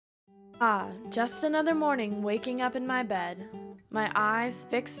Just another morning waking up in my bed, my eyes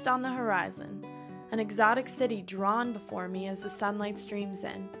fixed on the horizon, an exotic city drawn before me as the sunlight streams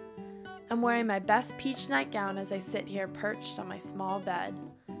in. I'm wearing my best peach nightgown as I sit here perched on my small bed.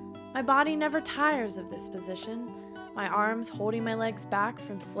 My body never tires of this position, my arms holding my legs back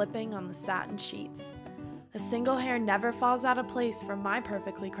from slipping on the satin sheets. A single hair never falls out of place from my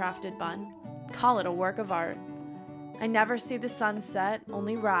perfectly crafted bun. Call it a work of art. I never see the sun set,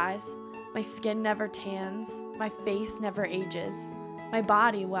 only rise. My skin never tans, my face never ages. My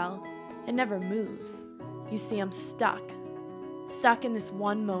body, well, it never moves. You see, I'm stuck in this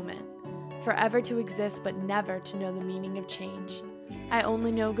one moment, forever to exist but never to know the meaning of change. I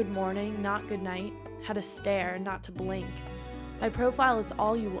only know good morning, not good night, how to stare, not to blink. My profile is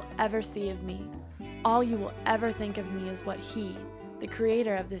all you will ever see of me. All you will ever think of me is what he, the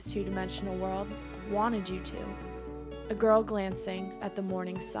creator of this two-dimensional world, wanted you to. A girl glancing at the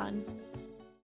morning sun.